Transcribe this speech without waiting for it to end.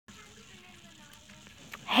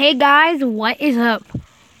Hey guys, what is up?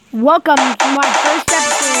 Welcome to my first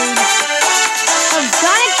episode of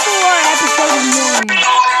Sonic 4 Episode 1.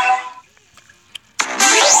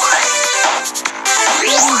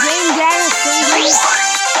 Game data saving.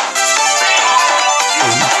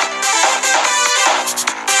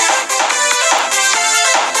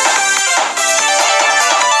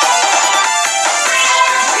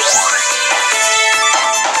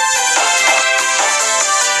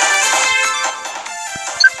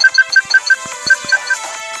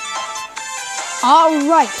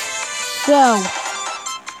 Alright, so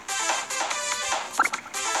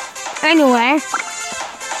anyway,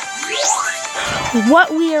 what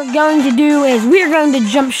we are going to do is we are going to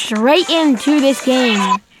jump straight into this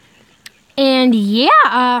game. And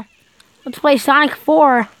yeah, let's play Sonic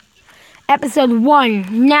 4 Episode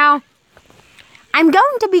 1. Now, I'm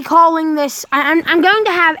going to be calling this, I'm going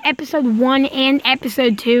to have Episode 1 and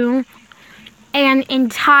Episode 2 an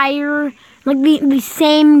entire, like the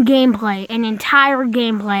same gameplay, an entire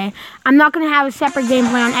gameplay. I'm not going to have a separate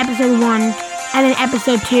gameplay on Episode 1 and then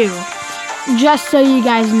Episode 2, just so you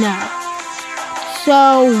guys know.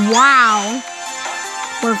 So, wow,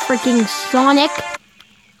 we're freaking Sonic.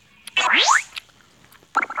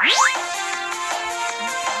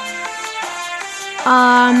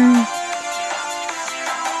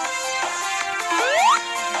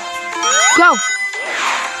 Go!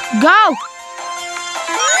 Go!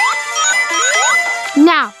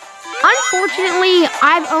 Now, unfortunately,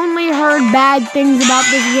 I've only heard bad things about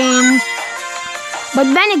this game. But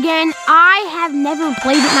then again, I have never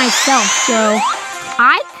played it myself, so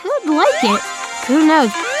I could like it. Who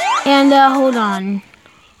knows? And, hold on.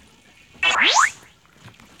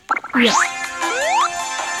 Yeah.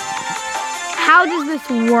 How does this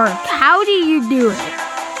work? How do you do it?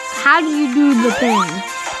 How do you do the thing?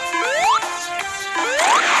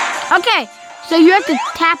 Okay. So you have to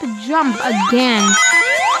tap jump again.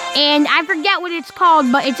 And I forget what it's called,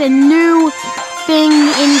 but it's a new thing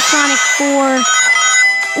in Sonic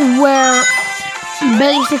 4 where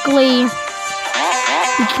basically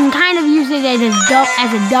you can kind of use it as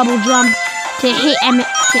a double jump to hit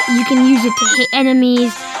you can use it to hit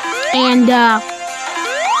enemies and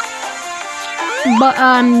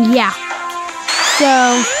yeah.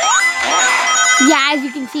 So yeah, as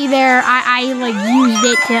you can see there, I like used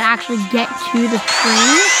it to actually get to the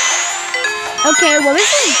screen. Okay, well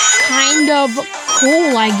this is kind of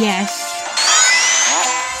cool, I guess.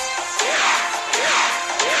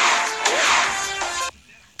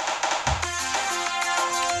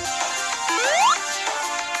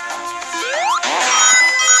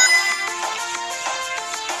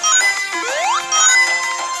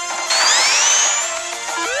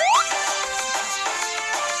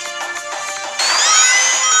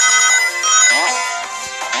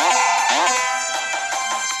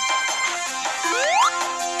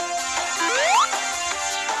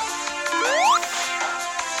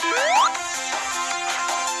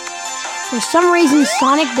 For some reason,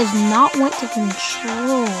 Sonic does not want to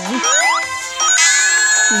control.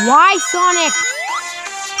 Why, Sonic?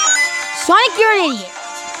 Sonic, you're an idiot.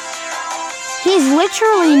 He's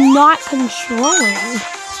literally not controlling.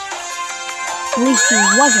 At least he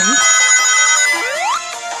wasn't.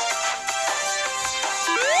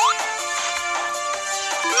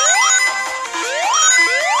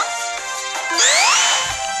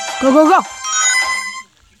 Go, go, go.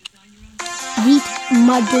 Yeet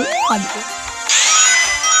mother under.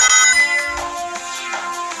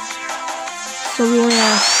 So we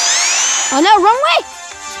wanna. Oh no, wrong way!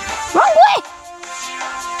 Wrong way!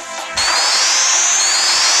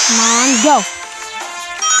 Come on, go.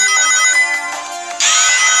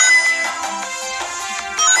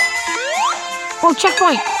 Oh,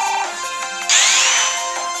 checkpoint.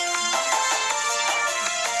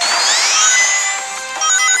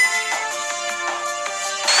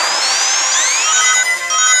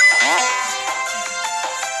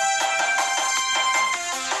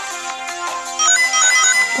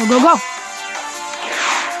 Go, go, go.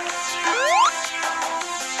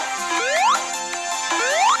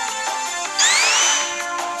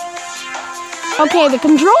 Okay, the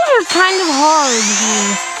controls are kind of hard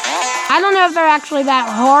here. I don't know if they're actually that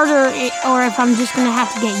hard or if I'm just going to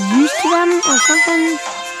have to get used to them or something.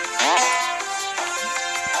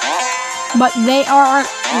 But they are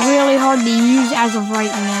really hard to use as of right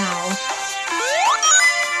now.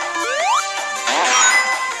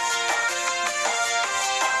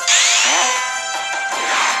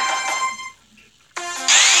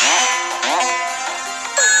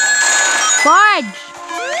 Fudge!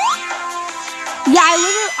 Yeah,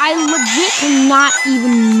 I legit cannot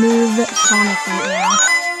even move Sonic right now.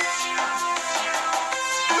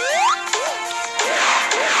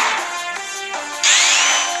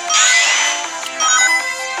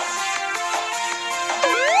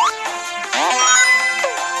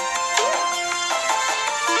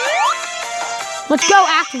 Let's go.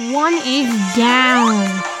 Act 1 is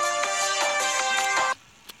down.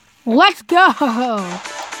 Let's go.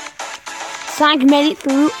 Sonic made it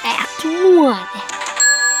through Act 1.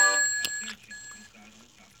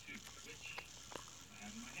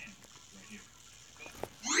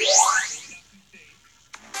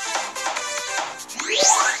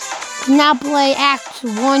 Now play Acts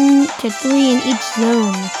 1 to 3 in each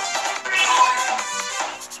zone.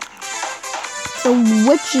 So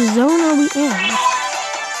which zone are we in?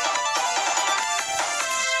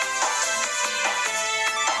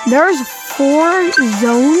 There's 4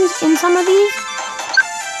 zones in some of these.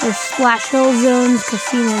 There's Splash Hill zones,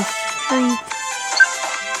 Casino Street.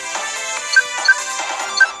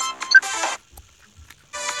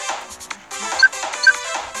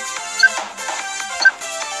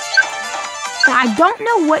 Now, I don't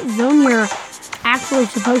know what zone you're actually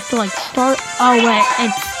supposed to like start. Oh wait,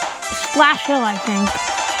 it's Splash Hill, I think.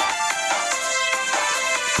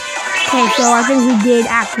 Okay, so I think we did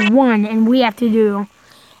Act 1, and we have to do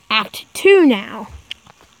Act 2 now.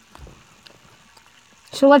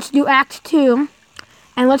 So let's do Act 2,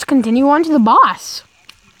 and let's continue on to the boss.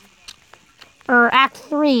 Or Act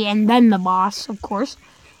 3, and then the boss, of course.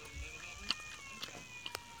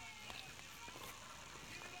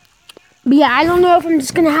 But yeah, I don't know if I'm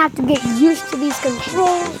just going to have to get used to these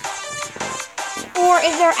controls, or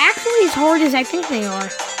if they're actually as hard as I think they are.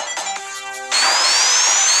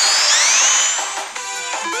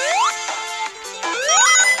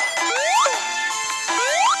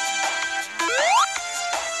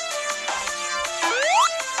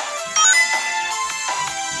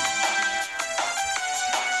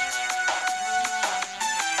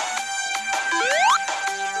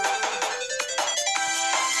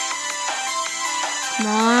 Come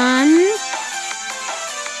on.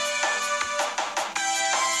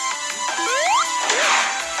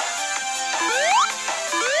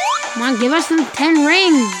 Come on, give us some 10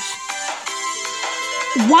 rings.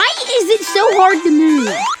 Why is it so hard to move?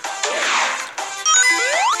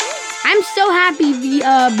 I'm so happy the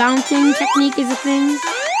bouncing technique is a thing.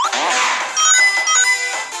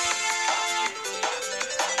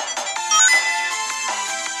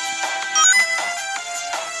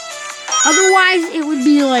 Otherwise, it would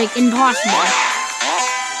be, like, impossible.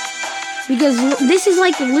 Because this is,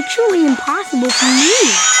 like, literally impossible to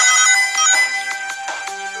move.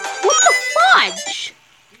 What the fudge?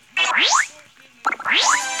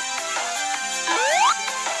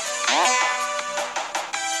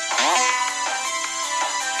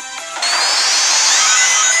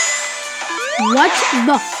 What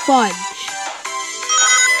the fudge?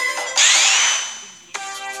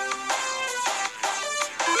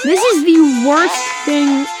 This is the worst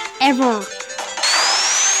thing ever.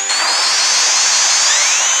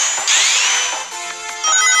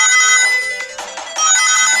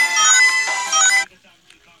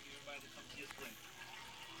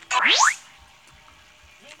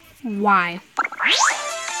 Why?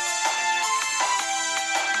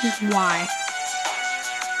 Just why?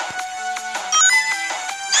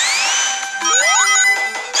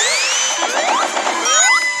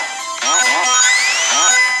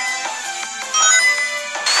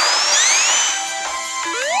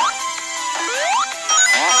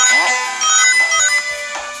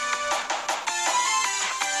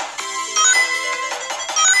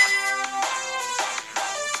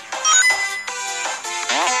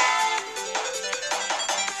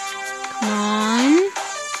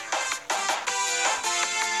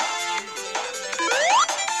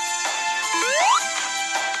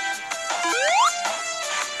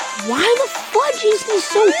 Why the fudge is this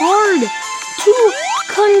so hard to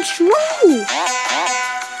control?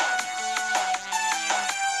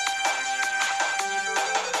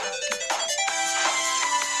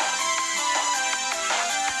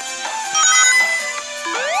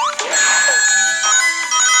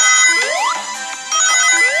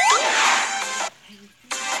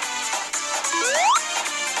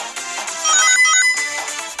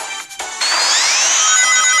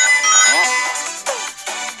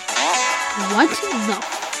 What the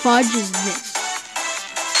fudge is this?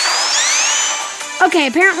 Okay,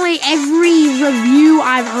 apparently every review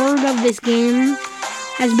I've heard of this game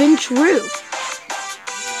has been true.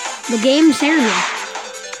 The game's terrible.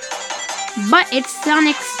 But it's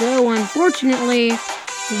Sonic, so unfortunately,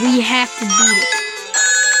 we have to beat it.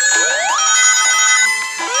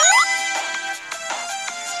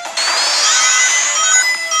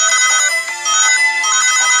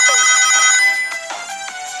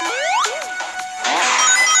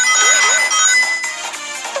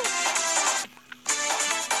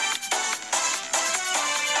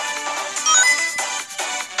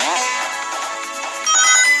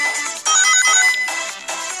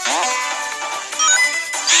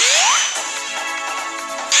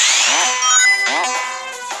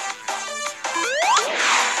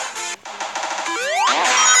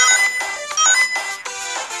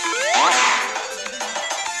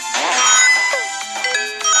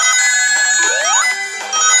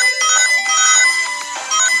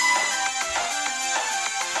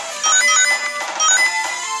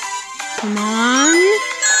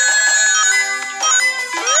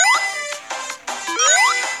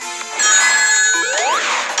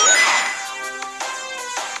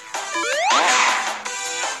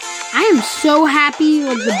 so happy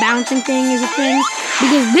like the bouncing thing is a thing,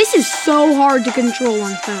 because this is so hard to control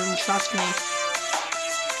on phone, trust me.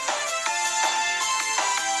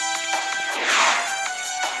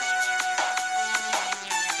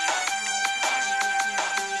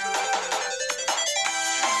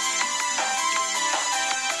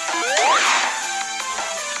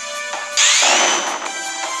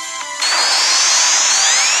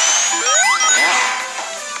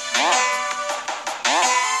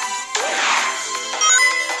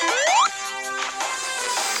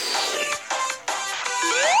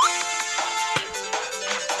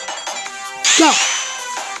 Go.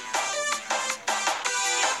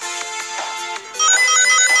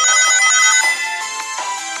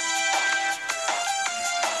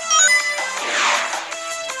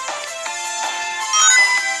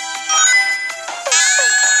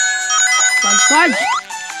 Fudge, fudge.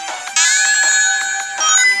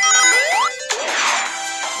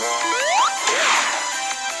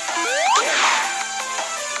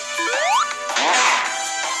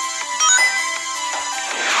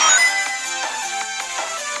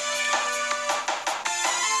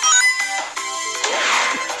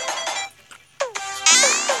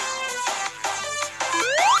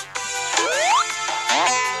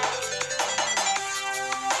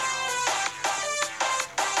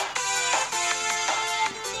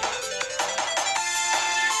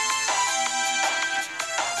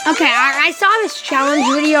 Okay, I saw this challenge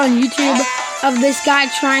video on YouTube of this guy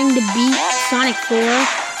trying to beat Sonic 4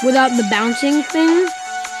 without the bouncing thing.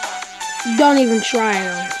 Don't even try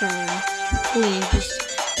it on phone. Please,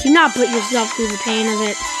 just do not put yourself through the pain of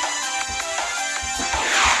it.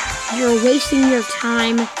 You're wasting your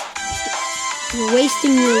time. You're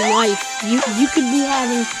wasting your life. You could be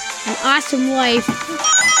having an awesome life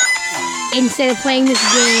instead of playing this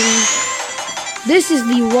game. This is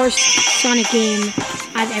the worst Sonic game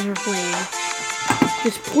I've ever played.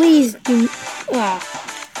 Just please do.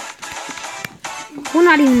 We're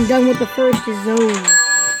not even done with the first zone.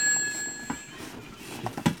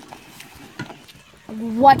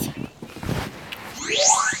 What?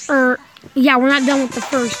 Yeah, we're not done with the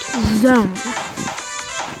first zone.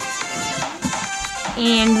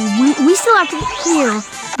 And we still have to clear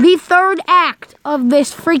the third act of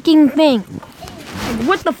this freaking thing. Like,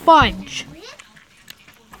 what the fudge?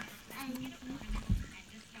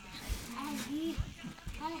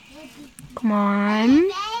 Come on.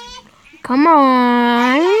 Come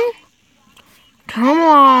on. Come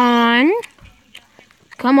on.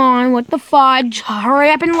 Come on, what the fudge? Hurry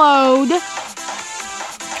up and load.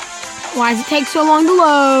 Why does it take so long to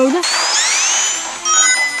load?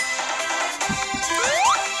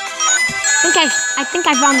 I think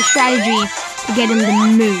I found a strategy to get him to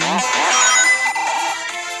move.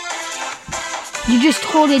 You just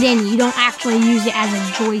hold it in. You don't actually use it as a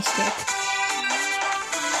joystick.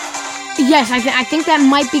 Yes, I think that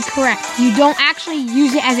might be correct. You don't actually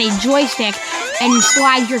use it as a joystick and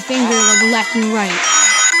slide your finger like left and right.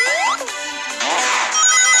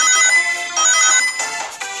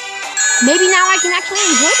 Maybe now I can actually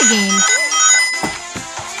enjoy the game.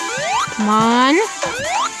 Come on.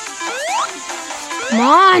 Come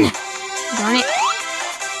on. Darn it.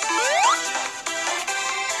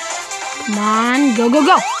 Come on. Go, go,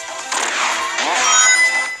 go.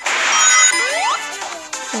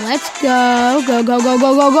 Let's go. Go, go, go,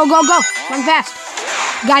 go, go, go, go, go. Run fast.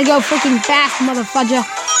 Gotta go freaking fast, motherfudger.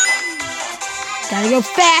 Gotta go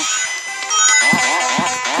fast.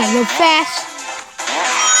 Gotta go fast.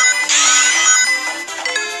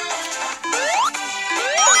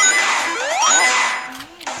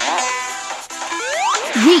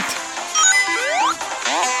 Yeet.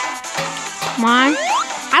 Come on.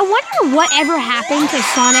 I wonder whatever happened to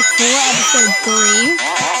Sonic 4 Episode 3.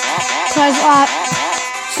 Because,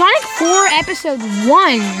 Sonic 4 Episode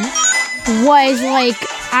 1 was, like,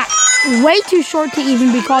 way too short to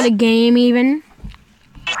even be called a game, even.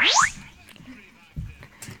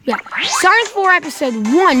 Yeah. Sonic 4 Episode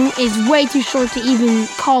 1 is way too short to even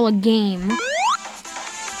call a game.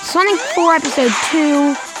 Sonic 4 Episode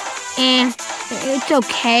 2, it's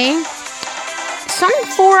okay. Sonic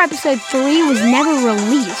 4 Episode 3 was never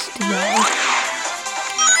released, though.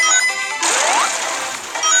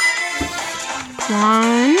 Come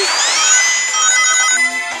on.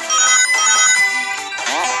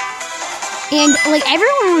 And, like,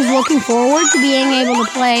 everyone was looking forward to being able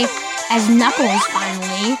to play as Knuckles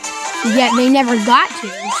finally, yet they never got to.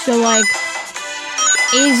 So, like,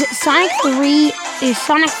 is Sonic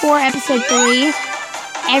 4 Episode 3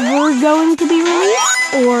 ever going to be released?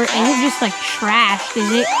 Or is it just, like, trashed?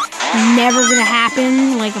 Is it never gonna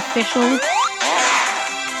happen, like, official?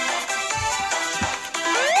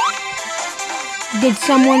 did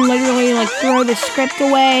someone literally like throw the script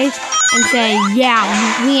away and say, yeah,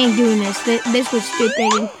 we ain't doing this. This was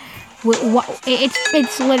stupid. And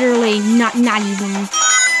it's literally not even.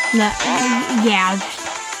 Yeah.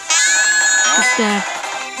 Just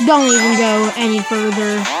don't even go any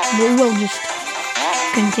further. We'll just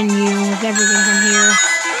continue with everything from here.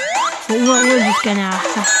 We're just gonna,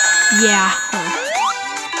 yeah.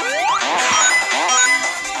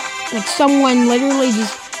 Like someone literally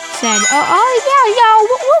just said, yeah,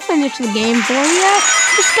 we'll finish the game for you.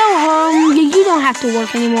 Just go home. You don't have to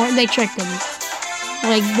work anymore. They tricked him.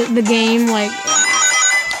 Like the game, like.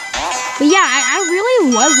 But yeah, I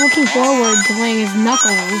really was looking forward to playing as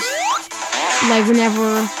Knuckles. Like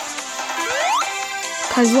whenever,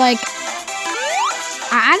 cause like,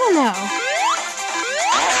 I don't know.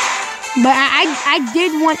 But I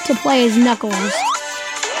did want to play as Knuckles.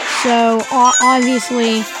 So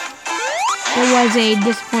obviously it was a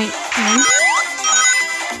disappointment.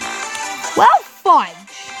 Well, fudge.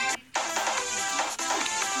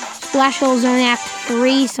 Splash Hill Zone Act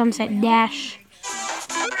 3, Sunset Dash.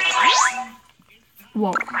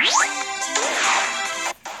 Whoa.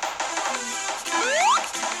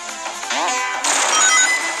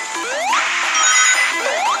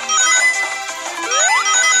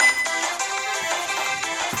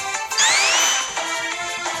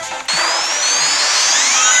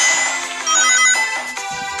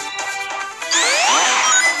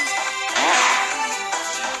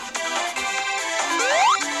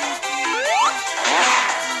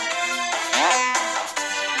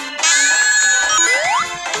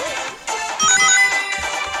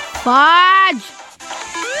 Fudge!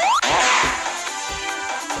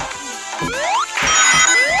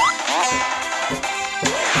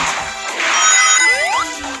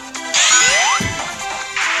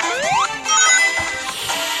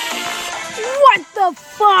 What the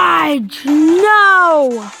fudge?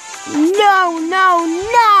 No! No, no,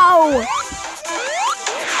 no!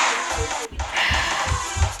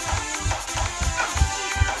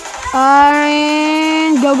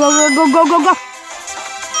 And go, go, go, go, go, go, go!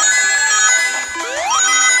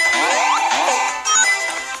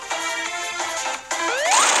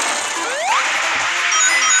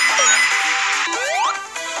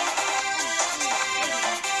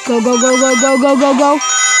 Go, go, go, go, go, go, go, go.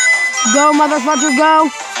 Go, motherfucker, go.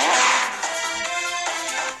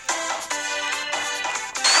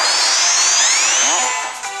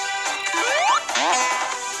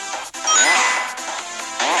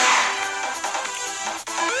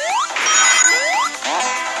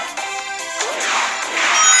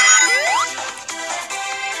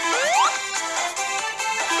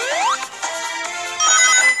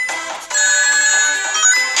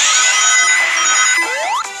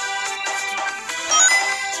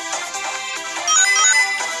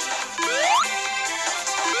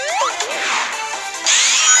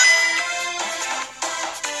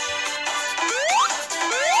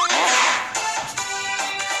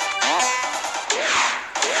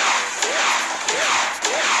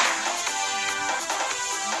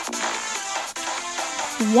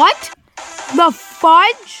 What? The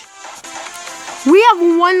fudge? We have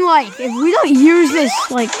one life. If we don't use this,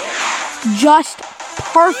 like, just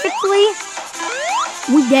perfectly,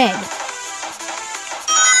 we dead.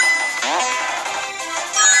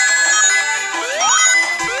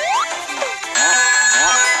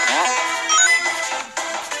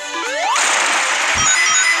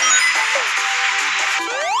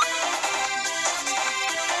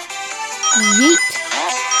 Yeet.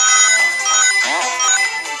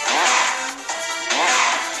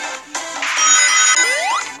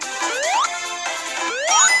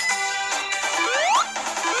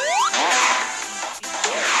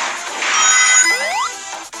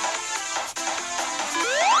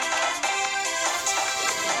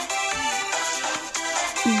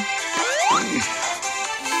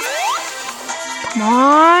 Come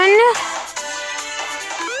on.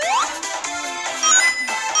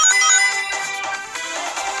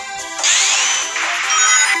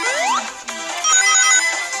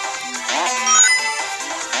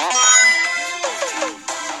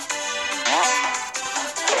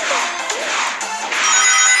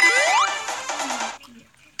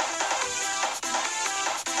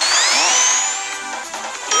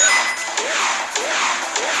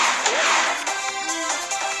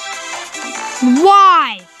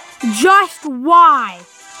 Why? Just why?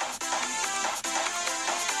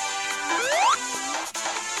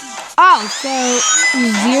 Oh, so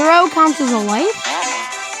 0 counts as a life?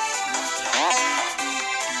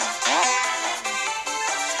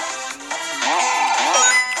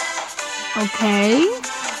 Okay.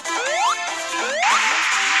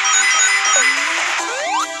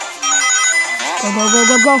 Go, go, go,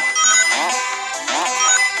 go, go.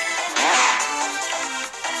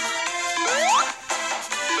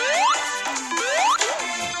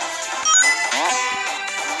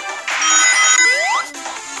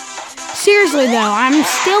 Seriously though, I'm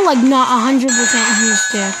still like not 100%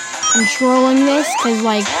 used to controlling this, because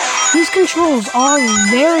like these controls are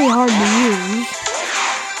very hard to use.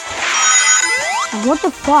 What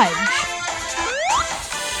the fudge?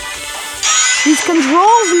 These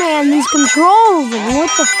controls, man, these controls!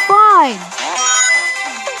 What the fudge?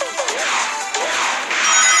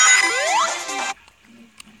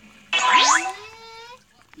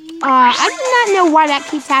 I do not know why that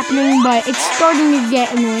keeps happening, but it's starting to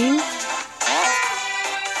get annoying.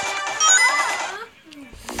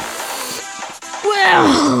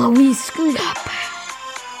 Well, we screwed up.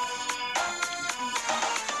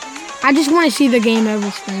 I just want to see the game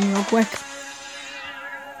over screen real quick.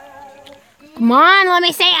 Come on, let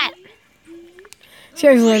me see it.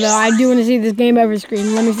 Seriously though, I do want to see this game over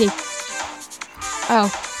screen. Let me see.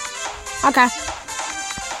 Oh. Okay.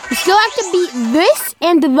 We still have to beat this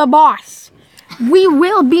and the boss. We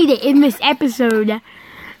will beat it in this episode.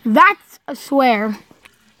 That's a swear.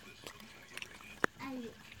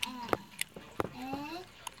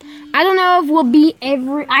 I don't know if we'll beat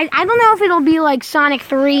every... I don't know if it'll be like Sonic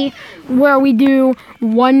 3, where we do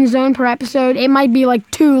one zone per episode. It might be like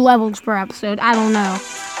 2 levels per episode. I don't know.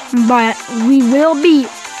 But we will beat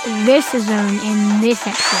this zone in this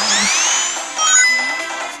episode.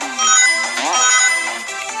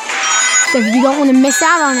 So if you don't want to miss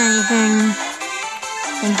out on anything,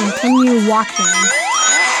 then continue watching.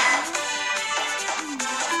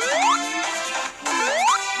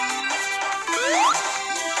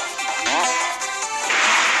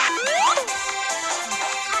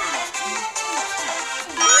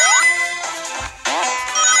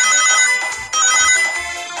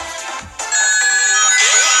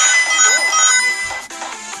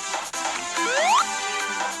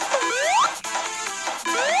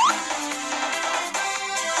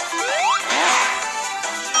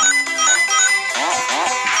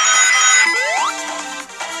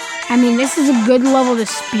 I mean, this is a good level to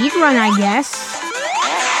speedrun, I guess.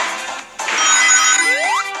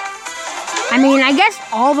 I mean, I guess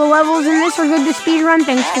all the levels in this are good to speedrun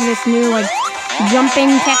thanks to this new, like,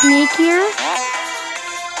 jumping technique here.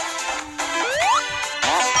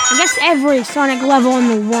 I guess every Sonic level in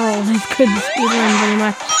the world is good to speedrun, pretty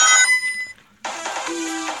much.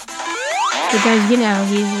 Because, you know,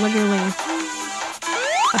 he's literally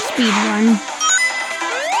a speedrun.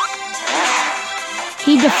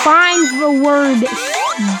 He defines the word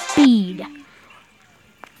speed.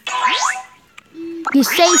 You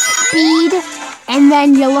say speed, and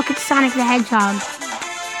then you look at Sonic the Hedgehog.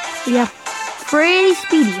 Yeah, pretty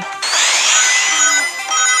speedy.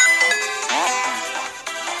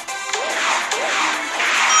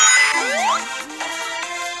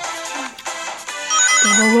 Go,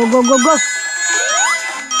 go, go, go, go, go.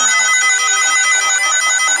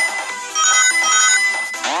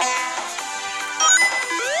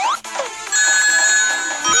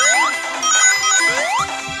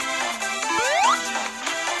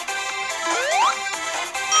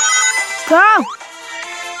 Go!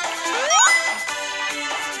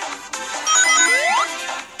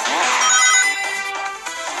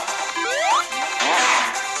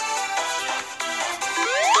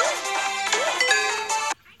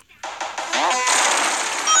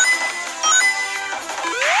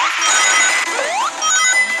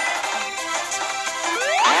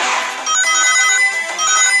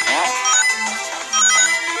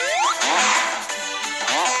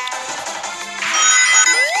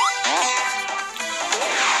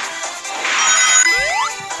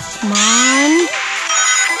 Come on.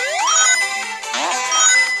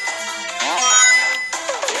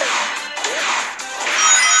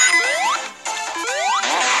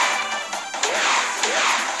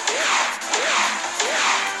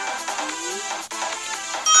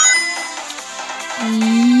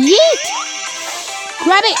 Yeet!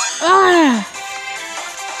 Grab it! Ugh.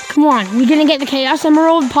 Come on, we gonna get the Chaos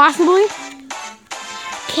Emerald, possibly?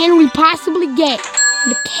 Can we possibly get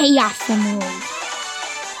the Chaos Emerald?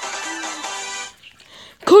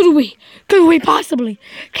 Could we? Could we possibly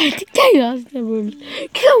get the Chaos Emerald?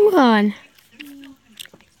 Come on.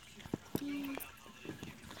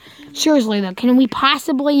 Seriously though, can we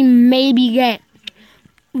possibly maybe get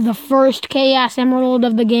the first Chaos Emerald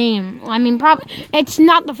of the game? I mean, probably it's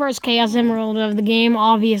not the first Chaos Emerald of the game,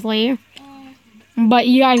 obviously. But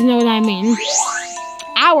you guys know what I mean.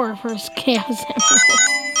 Our first Chaos Emerald.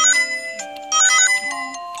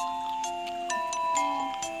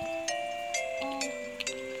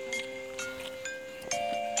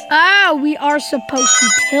 now we are supposed to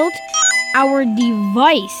tilt our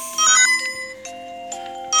device.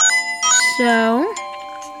 So,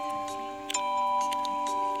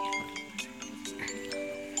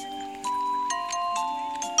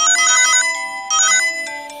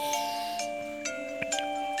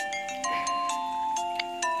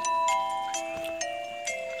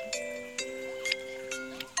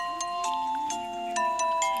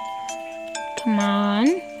 come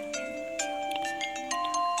on.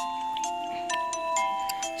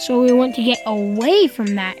 So we want to get away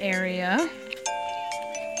from that area.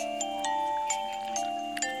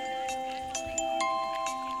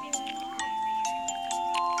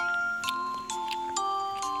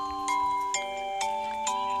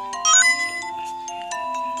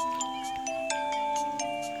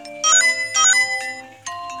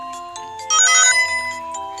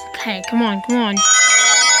 Okay, come on, come on.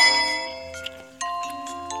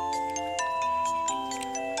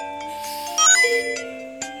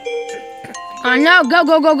 Oh no, go,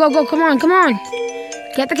 go, go, go, go, come on, come on.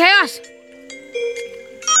 Get the chaos.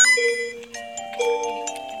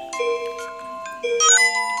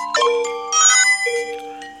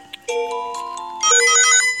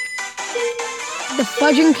 The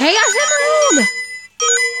fudging chaos emerald.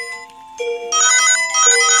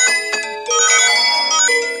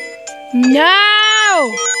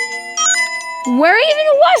 No! Where even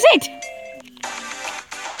was it?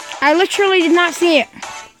 I literally did not see it.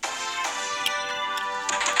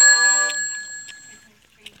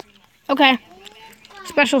 Okay.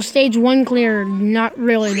 Special stage 1 cleared. Not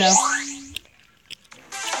really, though.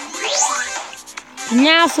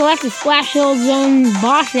 Now select the Splash Hill Zone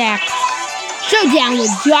boss act. Showdown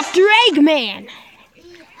with Dr. Eggman.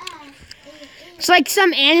 It's like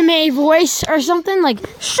some anime voice or something. Like,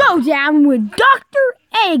 Showdown with Dr.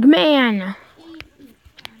 Eggman.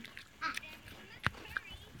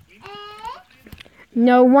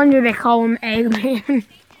 No wonder they call him Eggman.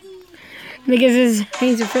 Because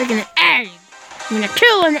he's a freaking egg. I'm gonna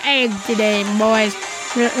kill an egg today, boys.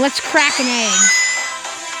 Let's crack an egg.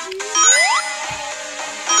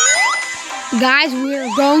 Guys, we're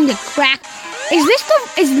going to crack. Is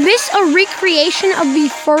this a recreation of the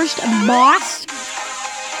first boss?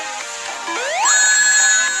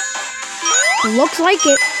 Looks like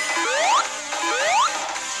it.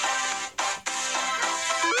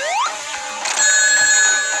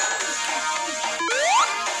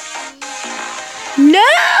 No!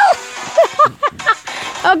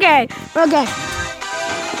 Okay.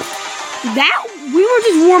 That, we were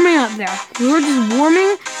just warming up there. We were just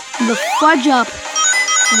warming the fudge up.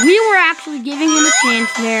 We were actually giving him a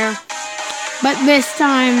chance there. But this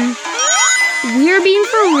time, we're being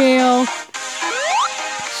for real.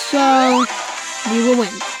 So, we will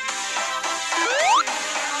win.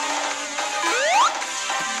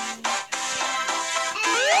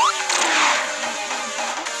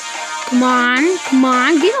 Come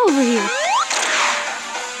on, get over here.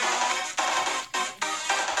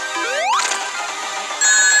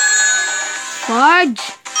 Fudge.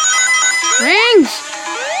 Rings.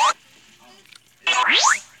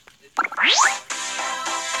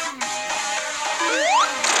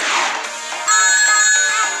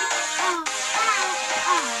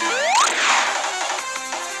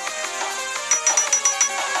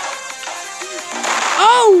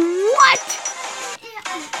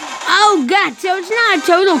 Oh god, so it's not a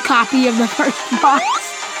total copy of the first boss,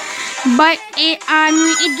 but it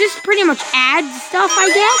just pretty much adds stuff, I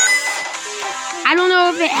guess. I don't know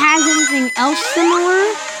if it has anything else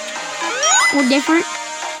similar or different,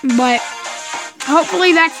 but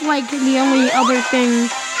hopefully that's like the only other thing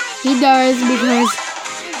he does, because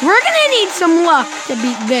we're gonna need some luck to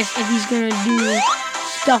beat this if he's gonna do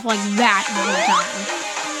stuff like that the whole time.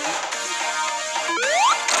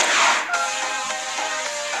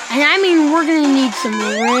 And I mean, we're gonna need some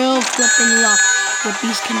real flippin' luck with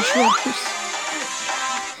these controllers.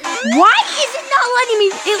 Why is it not letting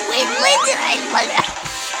me?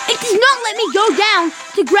 It does not let me go down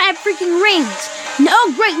to grab freaking rings. No,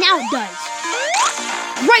 great, now it does.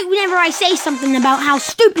 Right whenever I say something about how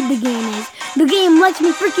stupid the game is, the game lets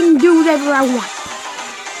me freaking do whatever I want.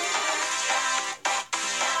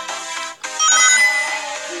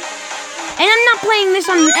 And I'm not playing this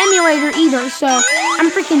on an emulator either, so I'm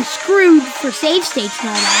freaking screwed for save states and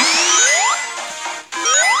all that.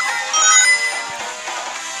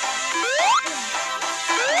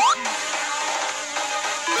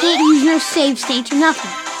 Can't use no save states or nothing.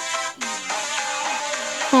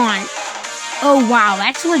 Hold on. Oh wow,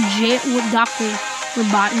 that's legit what Dr.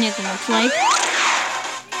 Robotnik looks like.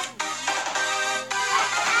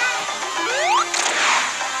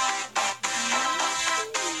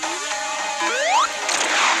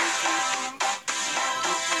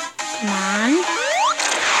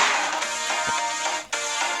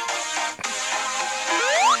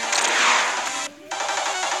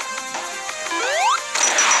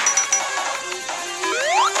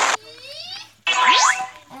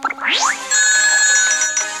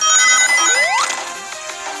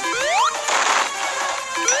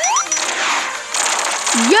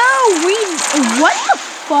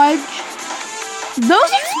 fudge.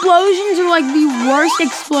 Those explosions are like the worst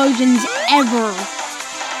explosions ever.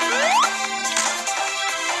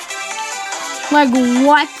 Like,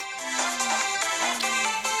 what?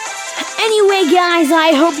 Anyway, guys,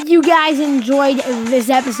 I hope you guys enjoyed this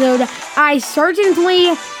episode. I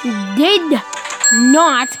certainly did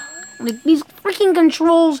not like these freaking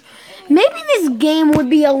controls. Maybe this game would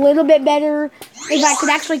be a little bit better if I could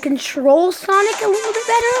actually control Sonic a little bit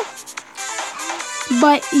better.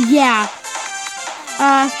 But, yeah.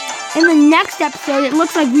 In the next episode, it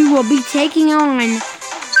looks like we will be taking on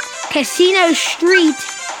Casino Street.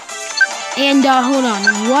 And, hold on,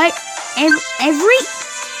 what?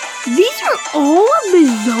 These are all of the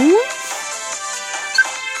zones?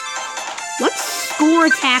 What's score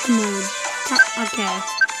attack mode? Okay.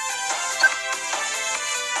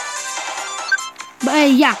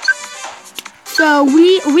 But, yeah. So,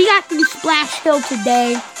 we got through Splash Hill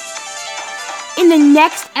today. In the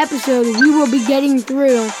next episode, we will be getting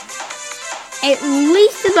through at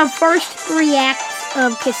least the first 3 acts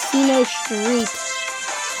of Casino Street.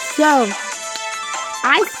 So,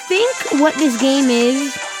 I think what this game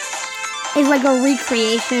is like a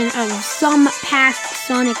recreation of some past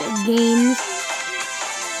Sonic games.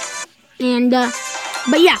 And,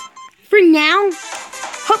 but yeah, for now,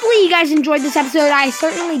 hopefully you guys enjoyed this episode. I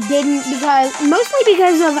certainly didn't, mostly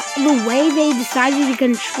because of the way they decided to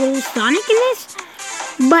control Sonic in this.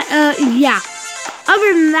 But, yeah,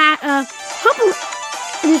 other than that, hopefully,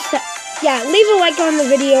 yeah, leave a like on the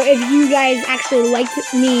video if you guys actually liked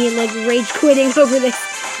me, like, rage quitting over this.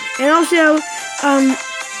 And also, I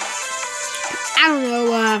don't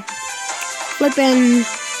know, flipping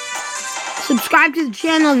subscribe to the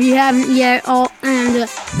channel if you haven't yet, and hit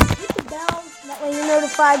the bell, that way you're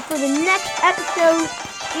notified for the next episode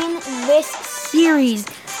in this series.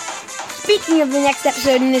 Speaking of the next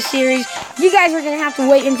episode in this series, you guys are going to have to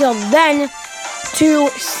wait until then to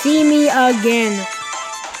see me again.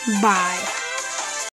 Bye.